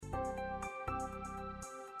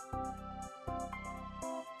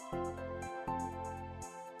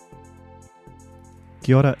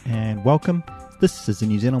Kia ora and welcome. This is the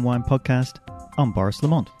New Zealand Wine Podcast. I'm Boris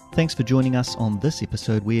Lamont. Thanks for joining us on this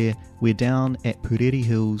episode where we're down at Pureri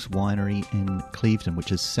Hills Winery in Clevedon,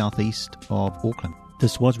 which is southeast of Auckland.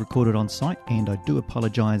 This was recorded on site and I do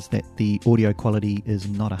apologise that the audio quality is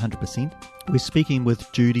not 100%. We're speaking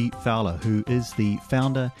with Judy Fowler, who is the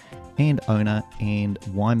founder and owner and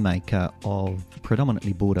winemaker of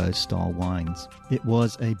predominantly Bordeaux-style wines. It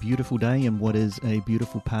was a beautiful day in what is a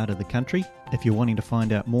beautiful part of the country. If you're wanting to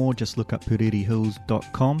find out more, just look up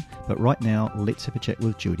purerihills.com. But right now, let's have a chat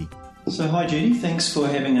with Judy. So hi Judy, thanks for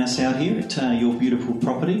having us out here at your beautiful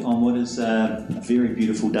property on what is a very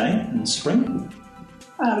beautiful day in spring.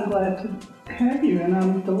 I'm glad to have you, and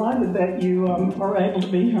I'm delighted that you are able to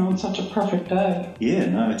be here on such a perfect day. Yeah,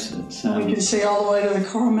 no, it's we can see all the way to the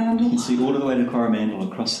Coromandel. You can see all the way to Coromandel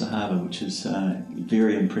across the harbour, which is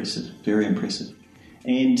very impressive, very impressive.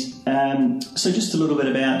 And so just a little bit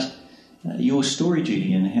about your story,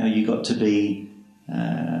 Judy, and how you got to be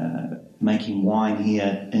making wine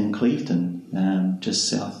here in Clevedon, just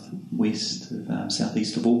southeast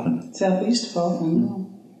of Auckland. Southeast of Auckland,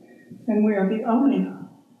 and we are the only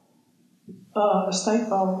estate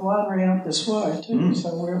bottled winery out this way too,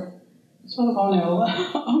 so we're sort of on our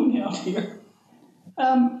own out here.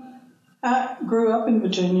 I grew up in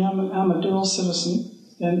Virginia. I'm a dual citizen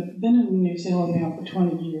and been in New Zealand now for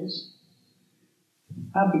 20 years.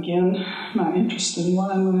 I began my interest in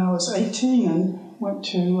wine when I was 18 and went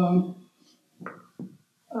to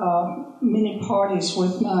many parties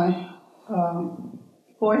with my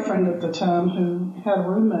boyfriend at the time, who had a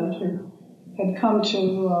roommate who had come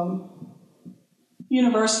to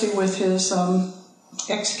university with his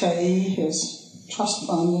XKE, his trust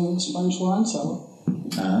fund in the Sponge Wine Cellar.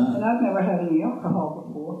 And I'd never had any alcohol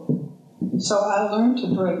before. So I learned to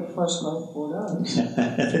drink first-grade Bordeaux.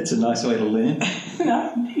 That's a nice way to learn.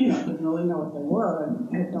 I didn't really know what they were.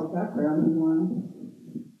 I had no background in wine.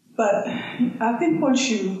 But I think once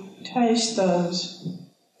you taste those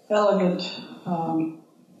elegant,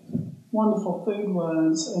 wonderful food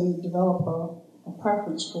wines and develop a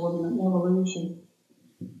preference for them, it never leaves you.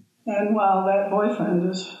 And while that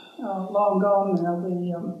boyfriend is long gone now,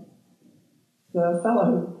 the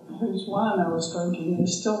fellow whose wine I was drinking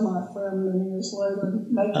is still my friend many years later,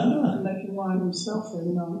 making wine himself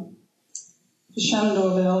in the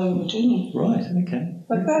Shenandoah Valley, Virginia. Right, okay.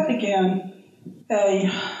 But that began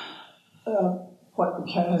what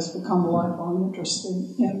has become a lifelong interest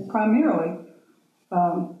in primarily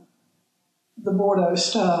the Bordeaux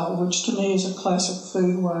style, which to me is a classic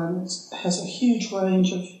food wine. It has a huge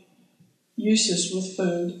range of uses with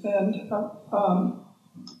food, and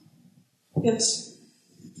it's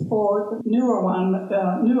for newer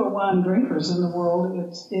wine drinkers in the world.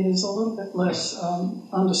 It is a little bit less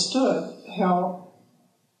understood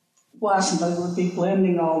why somebody would be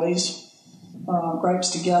blending all these grapes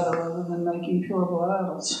together rather than making pure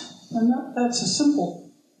varietals. And that's a simple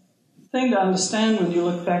thing to understand when you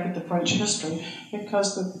look back at the French history,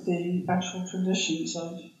 because the actual traditions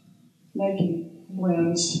of making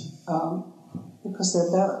blends, because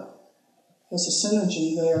they're better. There's a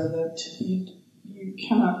synergy there that you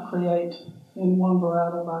cannot create in one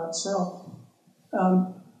varietal by itself.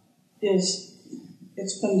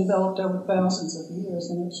 It's been developed over thousands of years,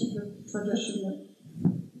 and it's a tradition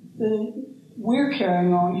that we're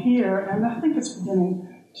carrying on here, and I think it's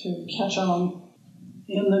beginning to catch on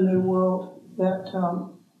in the New World, that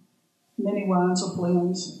many wines are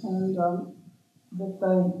blends, and that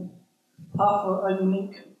they offer a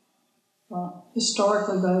unique,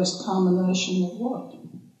 historically based combination that worked.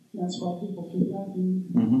 That's why people keep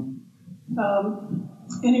making them.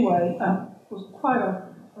 Anyway, I was quite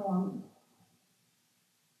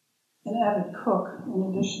an avid cook, in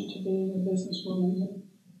addition to being a businesswoman.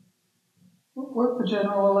 Worked for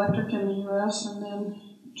General Electric in the U.S. and then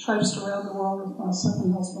traipsed around the world with my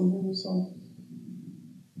second husband, who was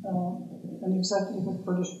an executive at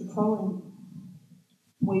British Petroleum.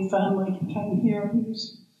 We finally came here. He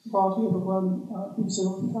was brought here to run a New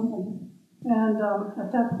Zealand company. And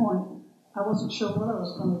at that point, I wasn't sure what I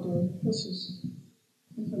was going to do. This is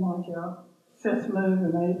something like our fifth move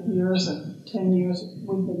in 8 years, and 10 years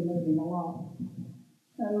we've been moving a lot.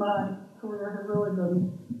 And my career had really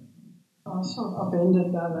been sort of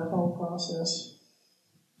upended by that whole process.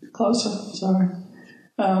 Sorry.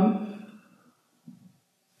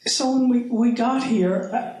 So when we got here,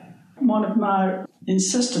 one of my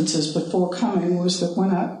insistences before coming was that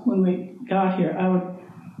when we got here, I would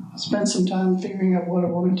spend some time figuring out what I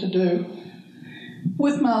wanted to do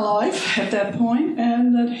with my life at that point,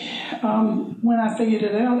 and that when I figured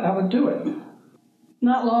it out, I would do it.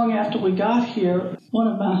 not long after we got here, one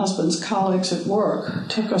of my husband's colleagues at work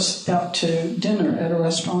took us out to dinner at a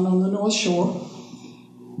restaurant on the North Shore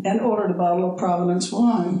and ordered a bottle of Providence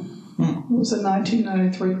wine. It was a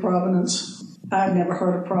 1993 Providence. I'd never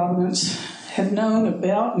heard of Providence. Had known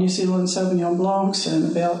about New Zealand Sauvignon Blancs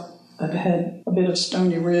and I'd had a bit of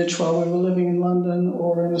Stony Ridge while we were living in London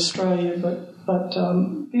or in Australia, but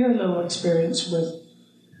very little experience with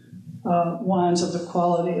wines of the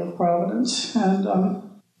quality of Providence. And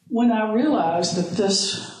when I realized that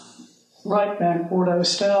this right bank Bordeaux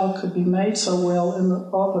style could be made so well in the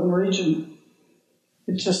Auckland region,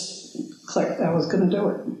 it just clicked. I was going to do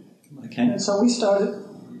it. Okay. And so we started.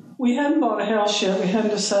 We hadn't bought a house yet. We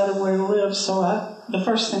hadn't decided where to live. So the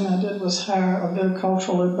first thing I did was hire a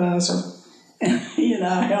viticultural advisor, and he and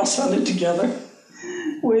I house hunted together.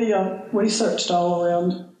 We searched all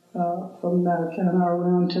around from Maracana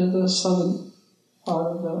around to the southern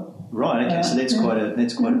part of the. Right. Okay. So that's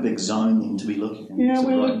quite a big zone then to be looking at. Yeah,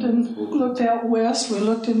 we looked out west. We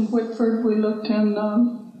looked in Whitford. We looked in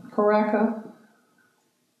Karaka.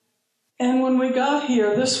 And when we got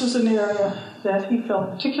here, this was an area that he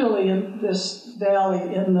felt, particularly in this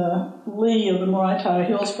valley in the lee of the Maraetai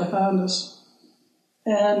Hills behind us,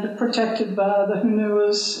 and protected by the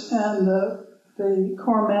Hunuas and the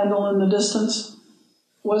Coromandel in the distance,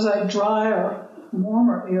 was a drier,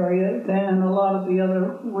 warmer area than a lot of the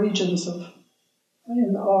other regions of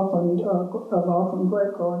Auckland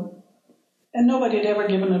Grape Growing. And nobody had ever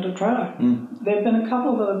given it a try. There had been a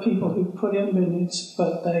couple of other people who put in vineyards,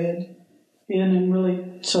 but they had been in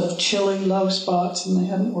really sort of chilly, low spots, and they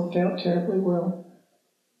hadn't worked out terribly well.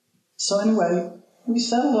 So anyway, we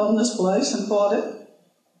settled on this place and bought it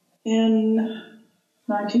in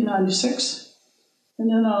 1996. And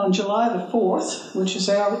then on July the 4th, which is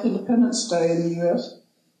our Independence Day in the U.S.,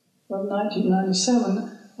 of 1997,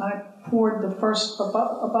 I poured a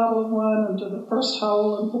bottle of wine into the first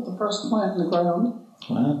hole and put the first plant in the ground.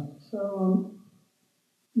 Wow. So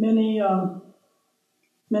many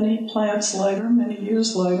plants later, many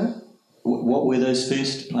years later. What were those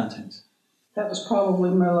first plantings? That was probably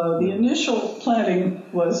Merlot. The initial planting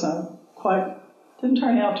was didn't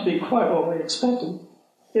turn out to be quite what we expected.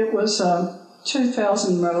 It was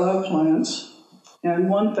 2,000 Merlot plants and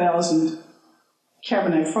 1,000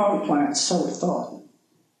 Cabernet Franc plants, so we thought.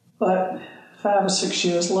 But 5 or 6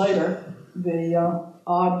 years later, the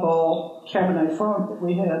oddball Cabernet Franc that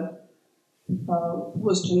we had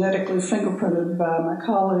was genetically fingerprinted by my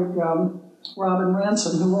colleague Robin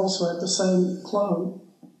Ranson, who also had the same clone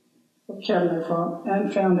of Cabernet Franc,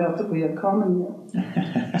 and found out that we had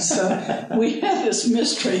Carmenere. So we had this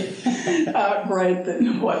mystery grape that,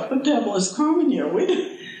 what the devil is Carmenere?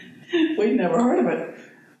 We'd never heard of it.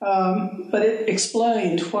 But it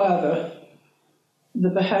explained why the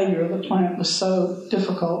behavior of the plant was so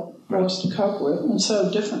difficult for us to cope with and so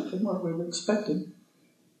different from what we expected.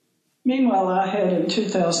 Meanwhile, I had in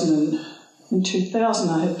 2000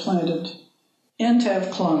 I had planted Intav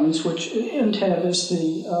clones, which Intav is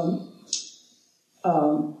the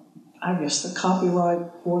the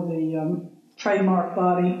copyright or the trademark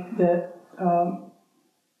body that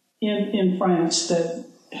in France that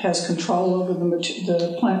has control over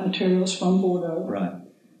the plant materials from Bordeaux. Right.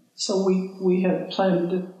 So we had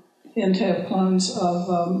planted Intav clones of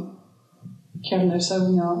Cabernet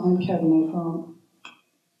Sauvignon and Cabernet Franc.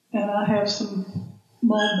 And I have some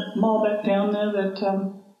Malbec down there that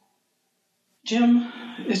Jim,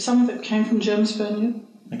 some of it came from Jim's vineyard.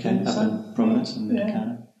 Okay, up in Providence and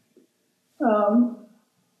Maracana.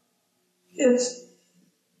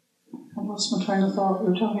 I lost my train of thought. We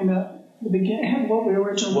were talking about the beginning, what we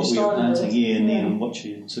originally started with. What we were planting, and then what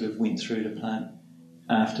you sort of went through to plant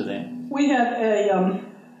after that. We had a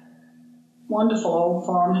wonderful old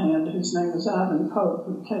farmhand whose name was Ivan Pope,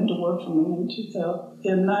 who came to work for me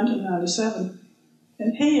in 1997.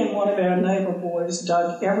 And he and one of our neighbor boys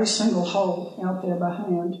dug every single hole out there by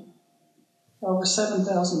hand, over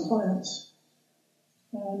 7,000 plants,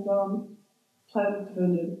 and planted the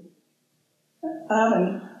vineyard.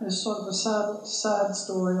 Ivan is sort of a side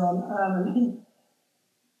story on Ivan.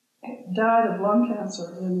 He died of lung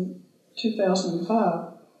cancer in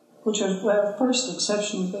 2005, which was our first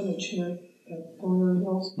exceptional vintage here at Polari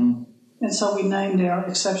Hills. And so we named our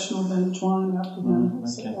exceptional vintage wine after them.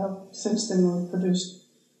 Okay. Since then, we've produced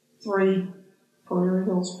 3 Polari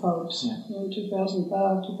Hills Popes in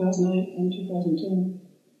 2005, 2008, and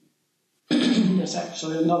 2010. There's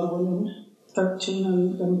actually another one in 13,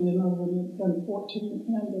 and going to be another one in 14,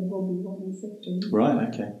 and there will be one in 15. Right,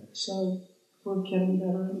 okay. So we're getting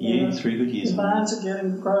better and better. Yeah, 3 good years. The vines are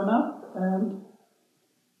getting grown up, and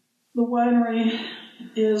the winery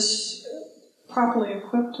is properly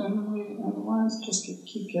equipped, and the wines just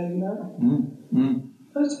keep getting better.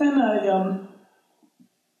 But it's been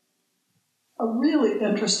a really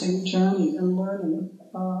interesting journey in learning.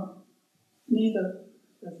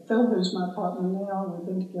 Phil, who's my partner now, we've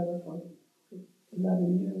been together for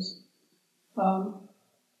 11 years.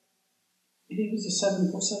 He was a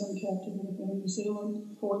 747 captain within New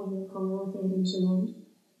Zealand, 40-year career within New Zealand.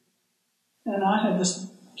 And I had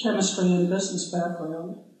this chemistry and business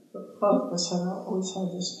background, but both of us had always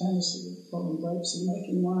had this fantasy of growing grapes and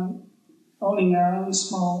making wine, owning our own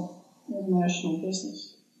small international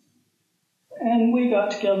business. And we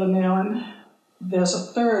got together now, and there's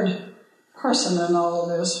a third person in all of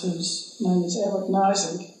this whose name is Eric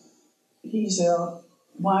Neising. He's our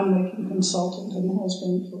winemaking consultant and has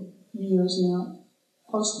been for years now,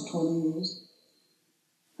 close to 20 years.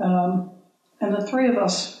 And the three of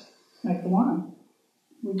us make the wine.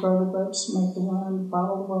 We grow the grapes, make the wine,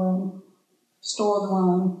 bottle the wine, store the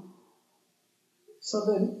wine, so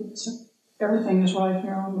that everything is right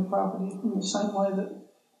here on the property in the same way that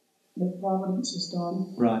Providence is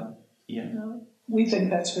done. Right, yeah. We think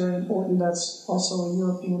that's very important. That's also a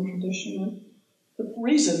European tradition. The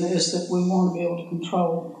reason is that we want to be able to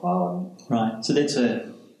control the quality. Right, so that's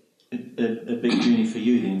a big journey for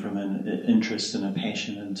you then, from an interest and a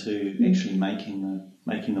passion into actually making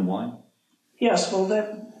the wine. Yes, well,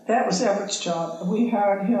 that was Everett's job. We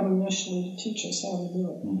hired him initially to teach us how to do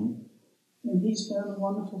it. And he's been a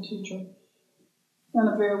wonderful teacher and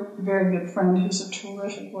a very, very good friend. He's a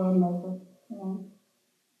terrific winemaker.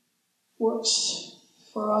 Works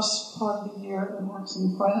for us part of the year and works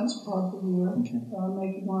in France part of the year,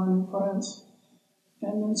 making wine in France,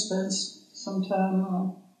 and then spends some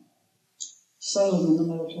time sailing in the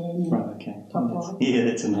Mediterranean. Right, okay. Yeah,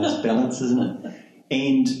 that's a nice balance, isn't it?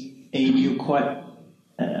 And you're quite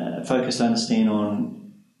focused, I understand,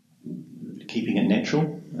 on keeping it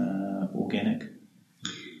natural, organic.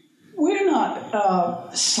 We're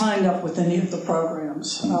not signed up with any of the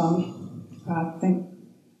programs. I think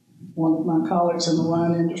one of my colleagues in the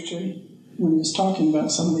wine industry, when he was talking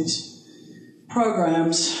about some of these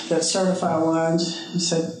programs that certify wines, he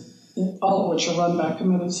said, all of which are run by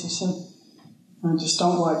committees, he said, I just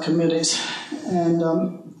don't like committees. And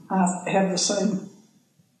I have the same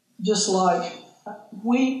dislike.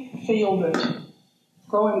 We feel that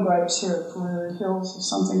growing grapes here at Prairie Hills is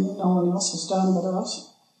something that no one else has done but us.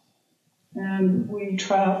 And we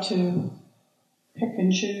try to pick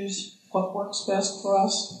and choose what works best for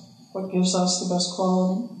us, what gives us the best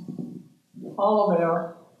quality. All of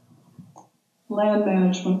our land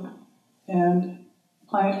management and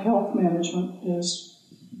plant health management is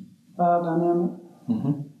biodynamic.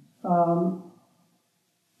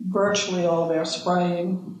 Virtually all of our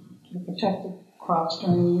spraying to protect the crops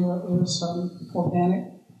during the year is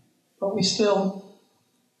organic, but we still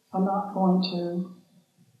are not going to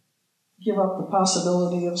give up the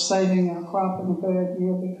possibility of saving our crop in a bad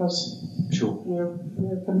year because we're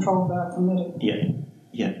controlled by a committee.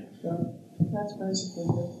 Yeah. So that's basically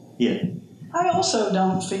it. Yeah. I also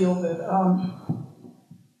don't feel that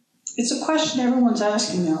it's a question everyone's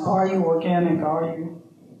asking now. Are you organic? Are you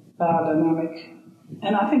biodynamic?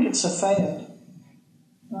 And I think it's a fad.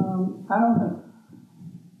 I don't think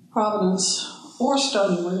Providence or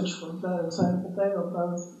Stony Ridge, for that example, they are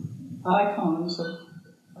both icons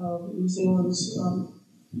of New Zealand's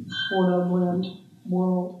Bordeaux blend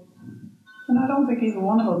world. And I don't think either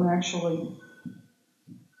one of them actually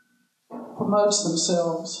promotes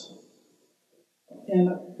themselves in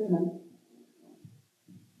a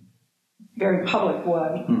very public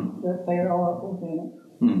way that they are organic.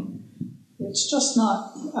 It's just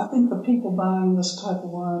not, I think the people buying this type of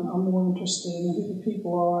wine are more interested in who the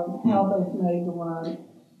people are and how they've made the wine.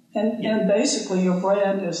 And basically your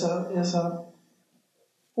brand is a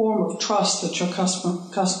form of trust that your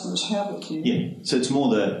customers have with you. Yeah, so it's more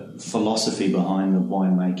the philosophy behind the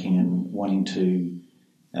winemaking and wanting to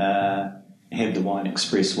have the wine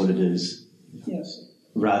express what it is. Yes.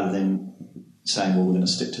 Rather than saying, well, we're going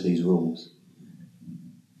to stick to these rules.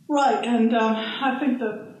 Right, and I think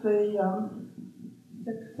that the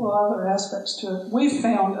other aspects to it, we've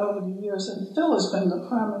found over the years, and Phil has been the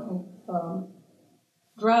primary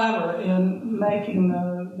driver in making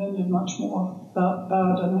the vineyard much more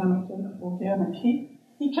biodynamic and organic.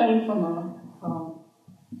 He came from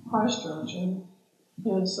Christchurch, and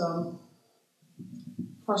his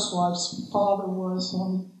first wife's father was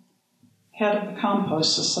head of the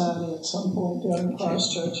Compost Society at some point during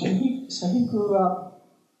Christchurch, and he grew up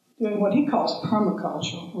doing what he calls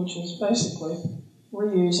permaculture, which is basically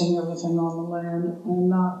reusing everything on the land and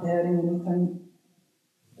not adding anything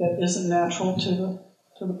that isn't natural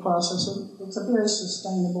to to the process. It's a very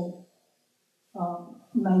sustainable,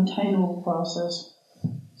 maintainable process.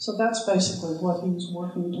 So that's basically what he was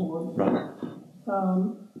working toward. Right.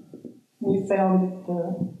 We found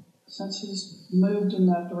that since he's moved in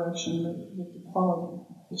that direction, that the quality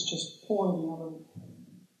is just pouring out of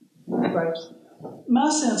the grapes. My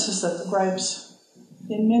sense is that the grapes,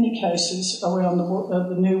 in many cases around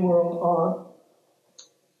the New World, are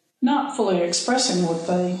not fully expressing what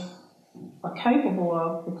they are capable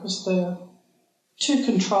of because they're too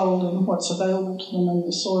controlled in what's available to them in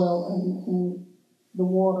the soil and in the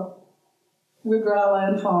water. We're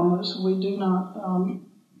dryland farmers. We do not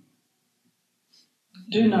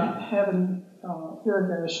have any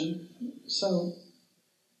irrigation. So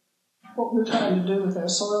what we're trying to do with our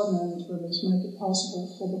soil management is make it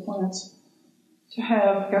possible for the plants to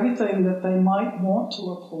have everything that they might want to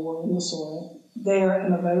look for in the soil there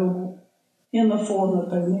and available in the form that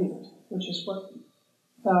they need it, which is what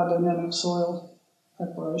biodynamic soil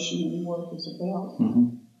preparation and work is about.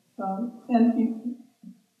 And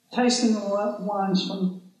tasting the wines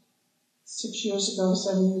from 7 years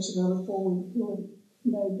ago, before we really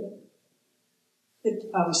made it,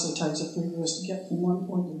 it obviously takes a few years to get from one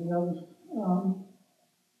point to the other.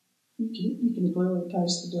 You can clearly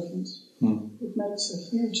taste the difference. It makes a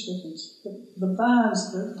huge difference. The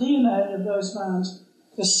vines, the DNA of those vines,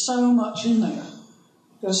 there's so much in there.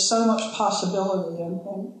 There's so much possibility, and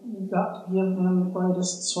you've got to give them the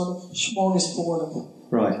greatest sort of smorgasbord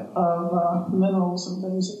of minerals and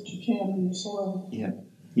things that you can in the soil.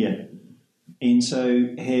 Yeah. And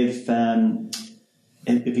so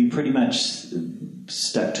have you pretty much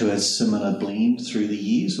stuck to a similar blend through the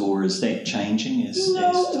years, or is that changing as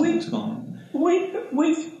time's gone?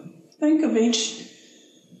 We think of each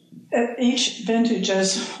vintage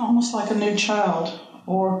as almost like a new child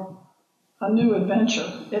or a new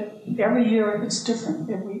adventure. Every year it's different.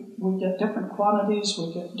 We get different quantities,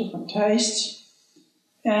 we get different tastes,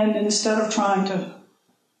 and instead of trying to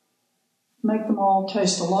make them all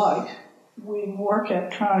taste alike, we work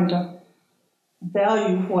at trying to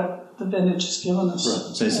value what the vintage has given us.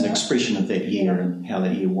 Right. So it's an expression of that year and how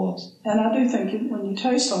that year was. And I do think when you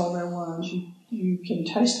taste all their wines, you can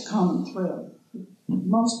taste a common thread.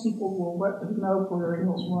 Most people who know Prairie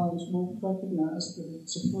Hills wines will recognize that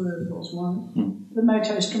it's a Prairie Hills wine. It may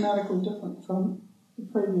taste dramatically different from the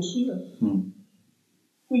previous year.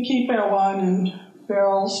 We keep our wine in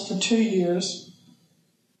barrels for 2 years,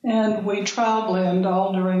 and we trial blend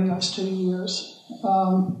all during those 2 years.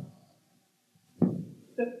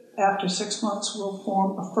 After 6 months, we'll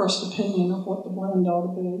form a first opinion of what the blend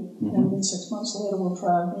ought to be, and then 6 months later, we'll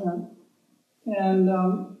try again and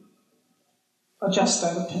adjust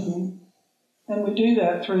that opinion. And we do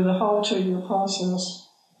that through the whole 2-year process,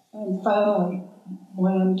 and finally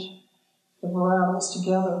blend the varietals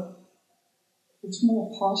together. It's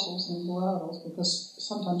more parcels than varietals because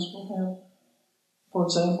sometimes we'll have, for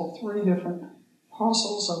example, 3 different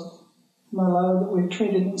parcels of Merlot that we've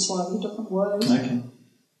treated in slightly different ways. Okay.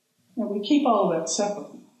 And we keep all of that separate.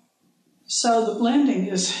 So the blending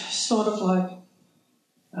is sort of like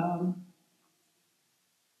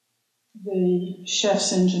the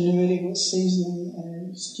chef's ingenuity with seasoning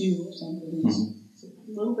a stew or something. It's a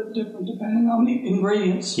little bit different depending on the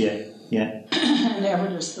ingredients. Yeah. And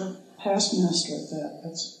Everett is the past master at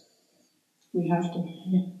that. He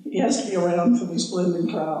has to be around for these blending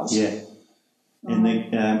trials. Yeah. And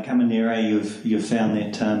the Carmenere, you've found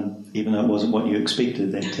that even though it wasn't what you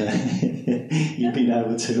expected, that you've been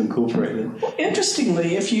able to incorporate it. Well,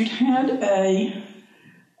 interestingly, if you'd had a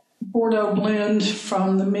Bordeaux blend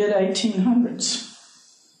from the mid-1800s,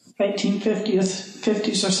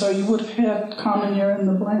 1850s or so, you would have had Carmenere in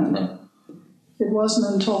the blend. Right. It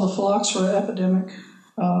wasn't until the phylloxera epidemic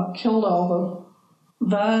killed all the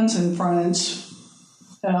vines in France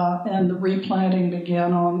and the replanting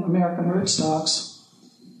began on American rootstocks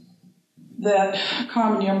that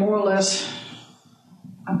Carmenere more or less,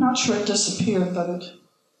 I'm not sure it disappeared, but it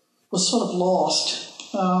was sort of lost.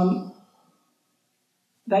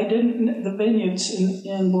 The vineyards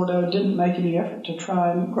in Bordeaux didn't make any effort to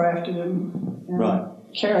try and graft it and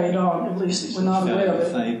carry it on. At least we're not aware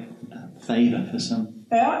of it. Favour for some.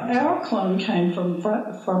 Our clone came from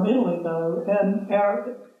Italy, though, and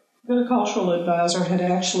our viticultural advisor had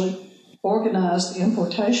actually organized the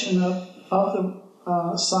importation of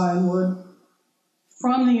the Scion wood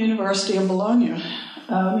from the University of Bologna.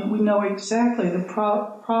 We know exactly the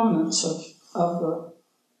provenance of the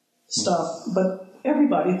stuff, but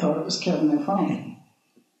everybody thought it was Cabernet Franc,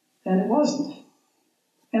 and it wasn't.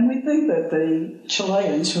 And we think that the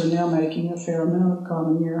Chileans, who are now making a fair amount of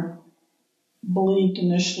Carmenere, believed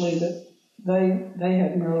initially that they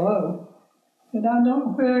had Merlot. And I don't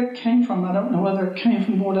know where it came from. I don't know whether it came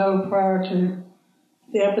from Bordeaux prior to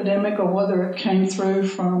the epidemic or whether it came through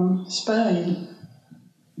from Spain.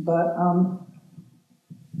 But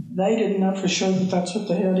they didn't know for sure that that's what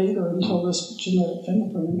they had either until this genetic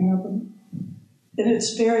fingerprinting happened. And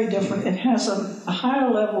it's very different. It has a higher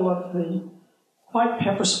level of the white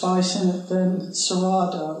pepper spice in it than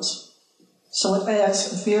Syrah does. So it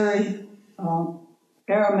adds a very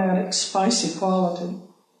aromatic, spicy quality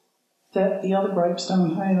that the other grapes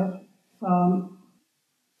don't have.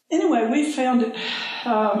 Anyway, we found it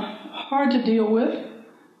hard to deal with.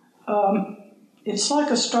 It's like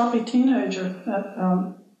a stroppy teenager at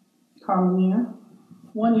Carmenere.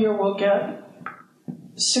 One year we'll get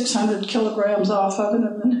 600 kilograms off of it,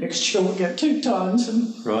 and the next year we'll get 2 tons.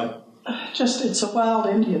 And right. Just, it's a wild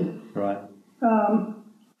Indian. Right.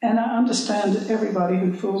 And I understand that everybody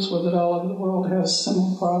who fools with it all over the world has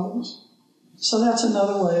similar problems. So that's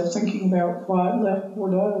another way of thinking about why it left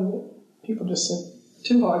Bordeaux. That people just said,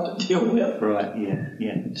 too hard to deal with. Right, yeah.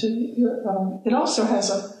 It also has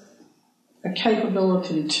a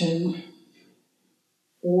capability to,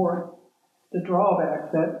 or the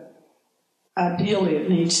drawback that ideally it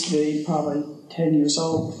needs to be probably 10 years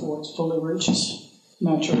old before it fully reaches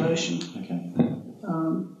maturation. Okay.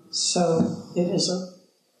 So it is a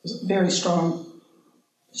very strong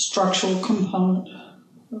structural component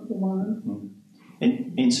of the wine.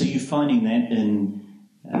 And so you're finding that in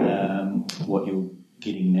what you're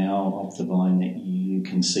getting now of the vine, that you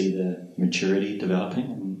can see the maturity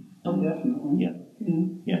developing? Oh, definitely.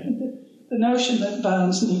 Yeah. The notion that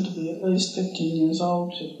vines need to be at least 15 years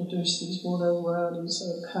old to produce these Bordeaux varieties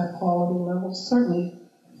at high quality levels certainly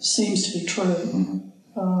seems to be true. Mm-hmm.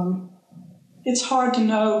 It's hard to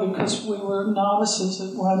know because we were novices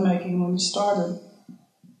at winemaking when we started,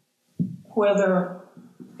 whether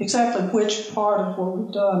exactly which part of what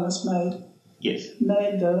we've done has made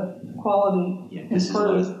the quality improve. There's a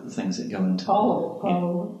lot of things that go into all of it,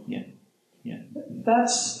 probably. Yeah.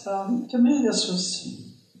 That's, to me, this was,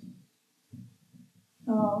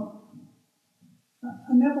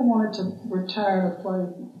 I never wanted to retire to play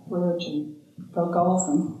bridge and go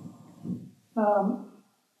golfing.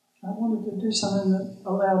 I wanted to do something that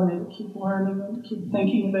allowed me to keep learning and to keep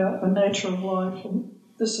thinking about the nature of life. And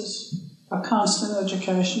this is a constant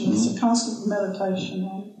education. Mm-hmm. It's a constant meditation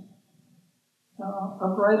on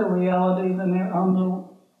a greater reality than our own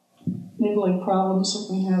little niggly problems that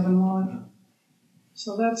we have in life.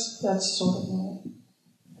 So that's sort of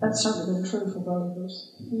that's certainly been true for both of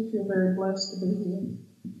us. We feel very blessed to be here.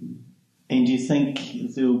 And do you think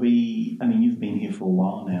there'll be, you've been here for a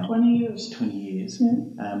while now. 20 years. 20 years.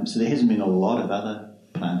 Yeah. So there hasn't been a lot of other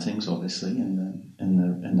plantings, obviously, in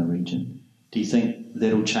the region. Do you think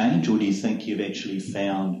that'll change, or do you think you've actually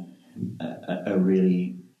found a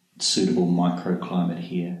really suitable microclimate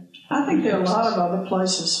here? I think there are a lot of other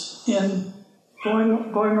places in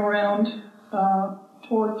going around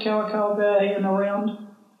toward Calico Bay and around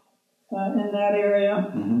in that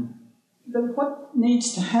area. Mm-hmm. What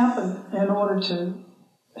needs to happen in order to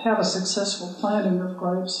have a successful planting of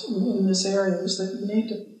grapes in this area is that you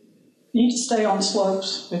need to stay on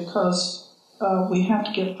slopes because we have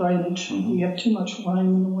to get drainage. Mm-hmm. We have too much rain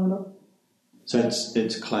in the winter. So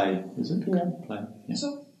it's clay, is it? Yeah. Clay. Yeah.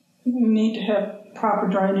 So we need to have proper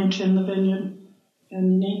drainage in the vineyard,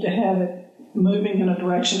 and you need to have it moving in a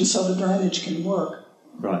direction so the drainage can work.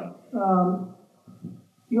 Right.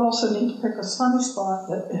 You also need to pick a sunny spot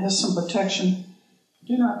that has some protection.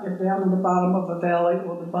 Do not get down in the bottom of a valley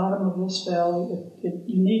or the bottom of this valley.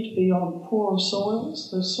 You need to be on poor soils.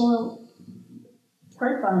 The soil,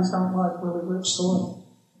 grapevines don't like really rich soil.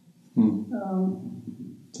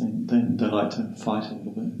 They like to fight it a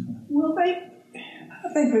little bit. Well, I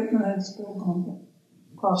think it's still going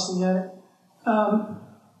across the attic.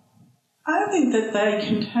 I think that they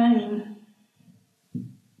contain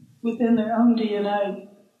within their own DNA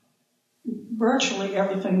virtually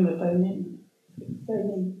everything that they need. They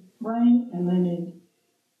need rain and they need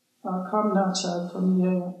carbon dioxide from the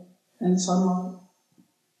air and sunlight.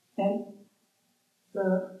 And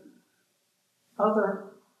the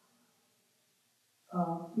other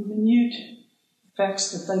minute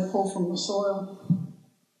effects that they pull from the soil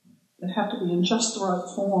that have to be in just the right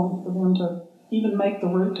form for them to even make the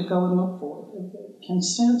root to go and look for it. If they can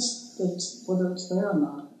sense whether it's there or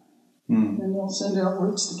not, then they'll send out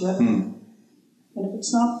roots to get it. And if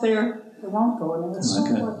it's not there, they won't go in there. It's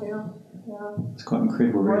sort of like it's quite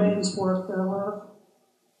incredible, brain's work. There are a lot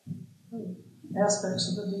of aspects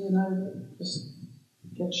of the DNA that just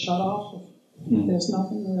get shut off if there's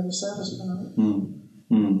nothing there to satisfy it.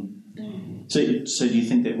 So do you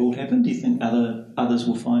think that will happen? Do you think others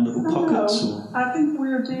will find little pockets? Or? I think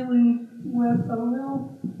we're dealing with a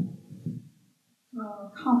real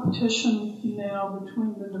competition now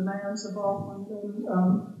between the demands of Auckland and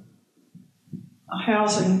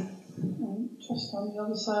housing. And just on the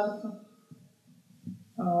other side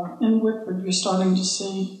of in Whitford, you're starting to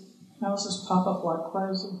see houses pop up like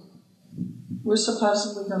crazy. We're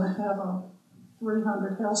supposedly going to have a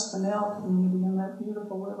 300-house canal community in that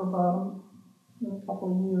beautiful river bottom in a couple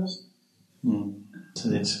of years. So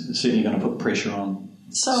that's certainly going to put pressure on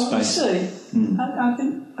So space. We'll see.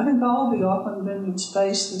 I think all the Auckland vineyards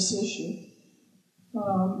face this issue.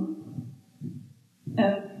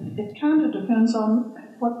 And it kind of depends on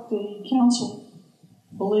what the council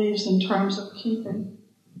believes in terms of keeping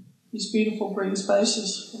these beautiful green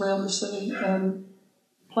spaces around the city and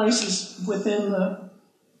places within the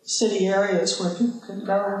city areas where people can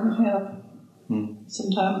go and have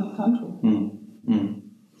some time in the country.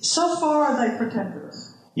 So far, they protected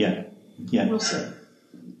us. Yeah. We'll see.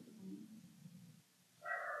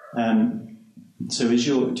 So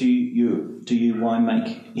do you wine make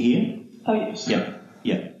here? Oh yes.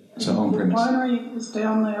 Yeah. So on premise. The winery is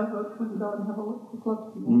down there, but we can go and have a quick look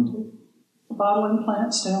if you want to. The bottling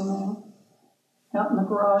plant's down there. Out in the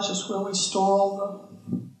garage is where we store all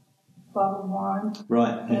the bottled wine.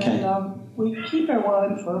 Right. Okay. And we keep our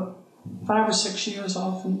wine for 5 or 6 years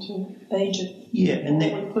often to age it. Yeah, and we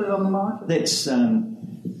put it on the market. That's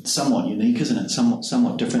somewhat unique, isn't it?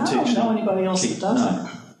 Somewhat different to actually. I don't know anybody else that does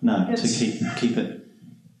it. No, to keep it.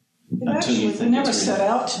 We never set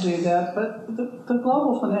out to do that, but the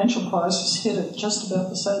global financial crisis hit at just about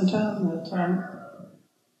the same time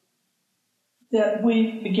that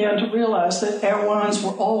we began to realize that our wines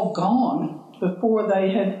were all gone before they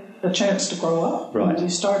had a chance to grow up. Right. And we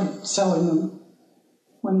started selling them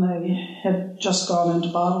when they had just gone into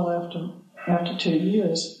bottle after 2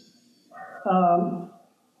 years.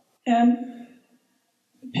 And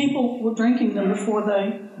people were drinking them before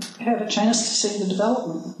they had a chance to see the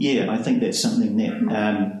development. Yeah, I think that's something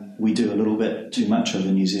that we do a little bit too much of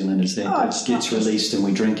in New Zealand, is that it gets released and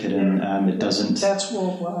we drink it and it doesn't... That's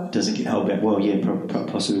worldwide. Doesn't get held back. Well, yeah,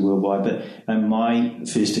 possibly worldwide. But my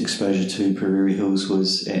first exposure to Prairie Hills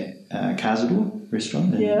was at Cazador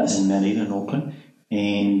restaurant in Mount Eden in Auckland.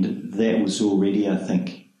 And that was already, I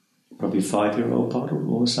think, probably a 5-year-old bottle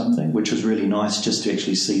or something, which was really nice just to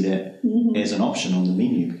actually see that as an option on the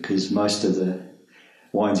menu, because most of the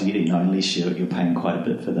wines you're getting, unless you're paying quite a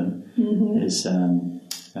bit for them,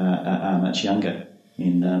 are much younger.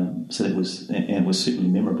 And so it was certainly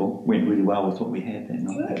memorable. Went really well with what we had that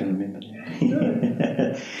night. Good. I can remember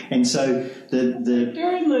that. And so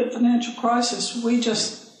during the financial crisis, we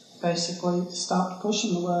just basically stopped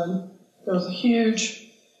pushing the wine. There was a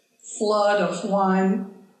huge flood of wine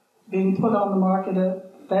being put on the market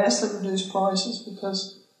at vastly reduced prices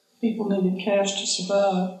because people needed cash to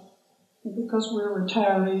survive. And because we were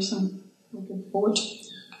retirees and we could afford to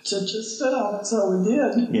just sit on it, so we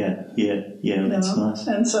did. Yeah, that's nice.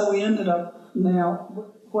 And so we ended up now,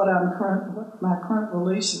 what my current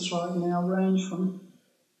releases right now range from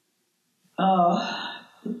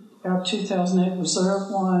our 2008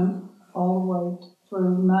 reserve wine all the way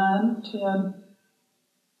through 9, 10,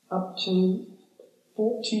 up to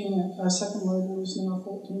 14. Our second label is now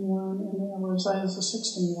 14 wine, and then our rosé is a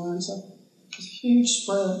 16 wine. So it's a huge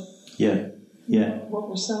spread. Yeah. What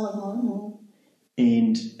we're selling right now.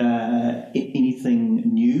 And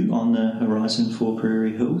anything new on the horizon for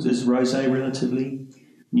Prairie Hills? Is rosé relatively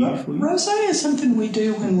new for you? Rosé is something we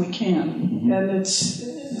do when we can, and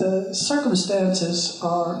the circumstances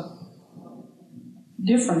are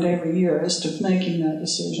different every year as to making that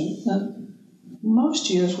decision. And most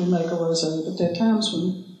years we make a rosé, but there are times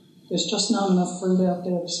when there's just not enough fruit out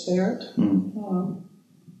there to spare it,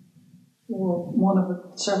 or one of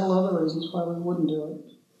the several other reasons why we wouldn't do it.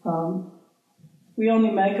 We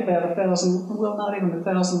only make about 1,000, well, not even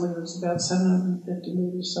 1,000 liters, about 750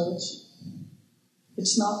 liters, so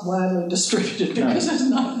it's not widely distributed because there's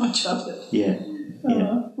not much of it. Yeah.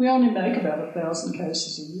 We only make about 1,000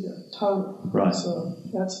 cases a year total. Right. So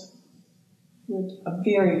that's a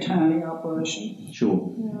very tiny operation.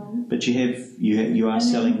 Sure. Yeah. But you are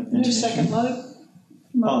selling new internationally? second load,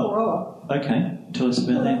 Mokaroa. Okay. Tell us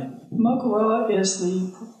about that. Mokaroa is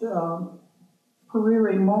the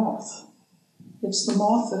Prairie moth. It's the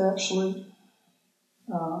moth that actually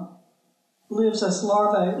lives as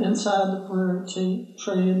larvae inside the prairie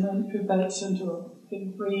tree and then pupates into a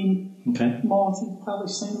big green moth. You've probably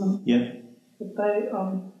seen them. Yeah. But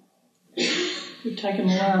we've taken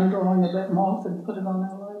a line drawing of that moth and put it on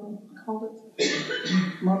our label and called it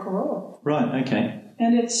Mokaroa. Right, okay.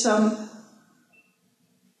 And it's a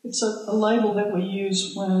label that we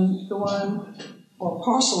use when the wine or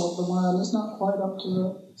parcel of the wine is not quite up to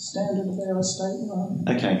the standard of our estate wine.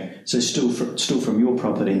 Okay, so still from your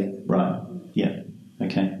property, right? Yeah.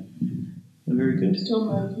 Okay. Very good. Still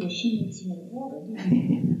made for she needs some water.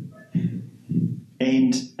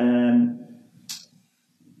 And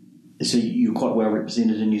so you're quite well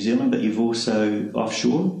represented in New Zealand, but you've also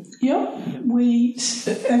offshore? Yep. We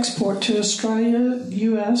export to Australia,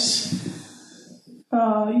 US,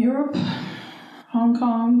 Europe, Hong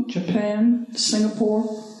Kong, Japan,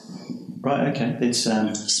 Singapore. Right, okay. That's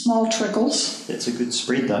small trickles. That's a good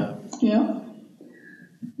spread, though. Yeah.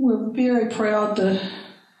 We're very proud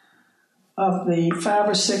of the 5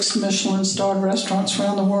 or 6 Michelin-starred restaurants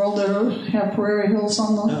around the world that have Prairie Hills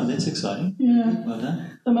on them. Oh, that's exciting. Yeah. Well done.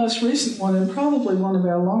 The most recent one, and probably one of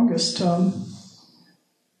our longest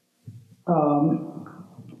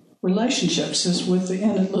relationships, is with the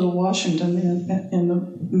Inn at Little Washington in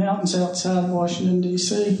the mountains outside Washington,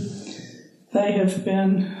 D.C. They have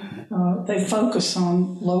been, they focus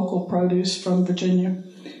on local produce from Virginia.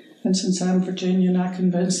 And since I'm Virginian, I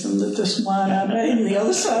convinced them that this wine I made on the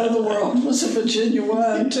other side of the world was a Virginia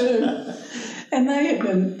wine too. And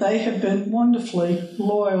they have been wonderfully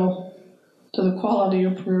loyal to the quality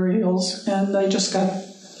of Prairie Hills, and they just got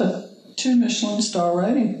a 2 Michelin star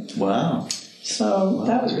rating. Wow. So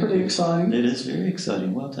that was pretty exciting. It is very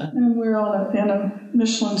exciting. Well done. And we're in a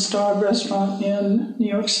Michelin-starred restaurant in New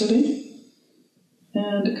York City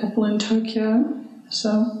and a couple in Tokyo.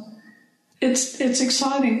 So it's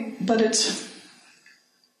exciting, but it's,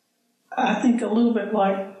 I think, a little bit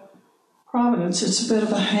like Providence. It's a bit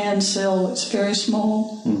of a hand sell. It's very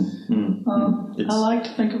small. I like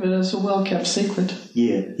to think of it as a well-kept secret.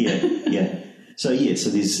 Yeah. So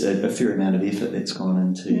there's a fair amount of effort that's gone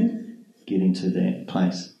into getting to that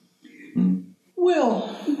place.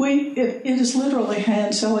 Well, it is literally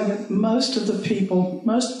hand selling it. Most of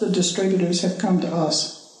the distributors have come to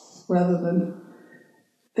us rather than...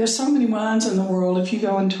 There's so many wines in the world. If you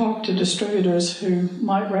go and talk to distributors who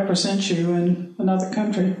might represent you in another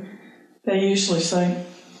country, they usually say,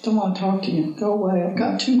 don't want to talk to you. Go away. I've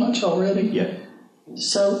got too much already. Yeah.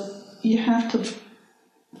 So you have to,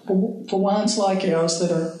 for wines like ours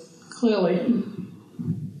that are clearly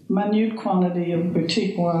minute quantity of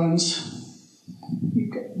boutique wines,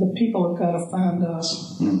 the people have got to find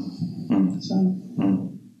us.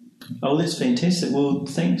 Oh, that's fantastic. Well,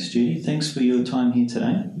 thanks, Judy. Thanks for your time here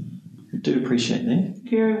today. I do appreciate that.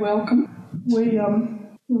 Very welcome. We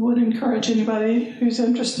would encourage anybody who's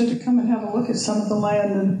interested to come and have a look at some of the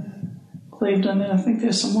land in Clevedon, and I think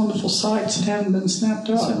there's some wonderful sites that haven't been snapped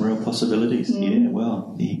up. Some real possibilities. Yeah,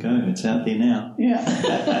 well, there you go. It's out there now. Yeah.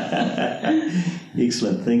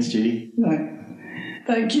 Excellent. Thanks, Judy. Right.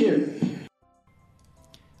 Thank you.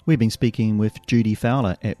 We've been speaking with Judy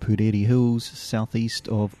Fowler at Pureri Hills, southeast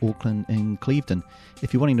of Auckland in Clevedon.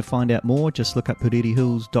 If you're wanting to find out more, just look up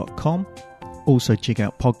purerihills.com. Also check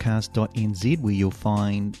out podcast.nz, where you'll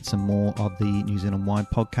find some more of the New Zealand Wine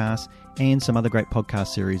podcast and some other great podcast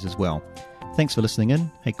series as well. Thanks for listening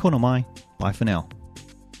in. Hey, kono mai. Bye for now.